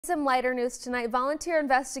Some lighter news tonight. Volunteer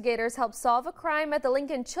investigators helped solve a crime at the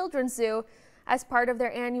Lincoln Children's Zoo as part of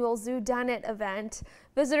their annual Zoo Done It event.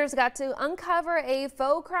 Visitors got to uncover a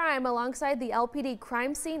faux crime alongside the LPD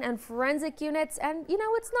crime scene and forensic units. And you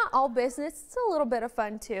know, it's not all business, it's a little bit of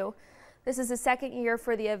fun too. This is the second year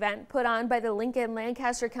for the event put on by the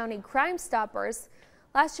Lincoln-Lancaster County Crime Stoppers.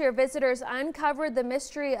 Last year, visitors uncovered the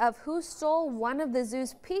mystery of who stole one of the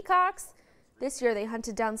zoo's peacocks. This year, they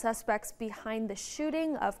hunted down suspects behind the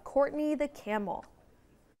shooting of Courtney the Camel.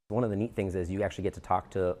 One of the neat things is you actually get to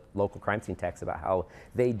talk to local crime scene techs about how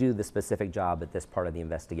they do the specific job at this part of the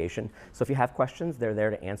investigation. So if you have questions, they're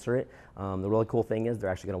there to answer it. The really cool thing is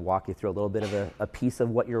they're actually going to walk you through a little bit of a piece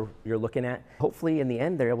of what you're looking at. Hopefully, in the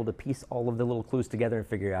end, they're able to piece all of the little clues together and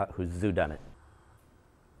figure out who's Zoo Done It.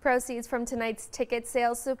 Proceeds from tonight's ticket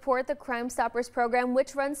sales support the Crime Stoppers program,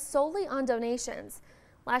 which runs solely on donations.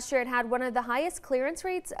 Last year, it had one of the highest clearance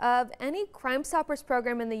rates of any Crime Stoppers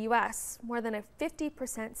program in the U.S., more than a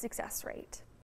 50% success rate.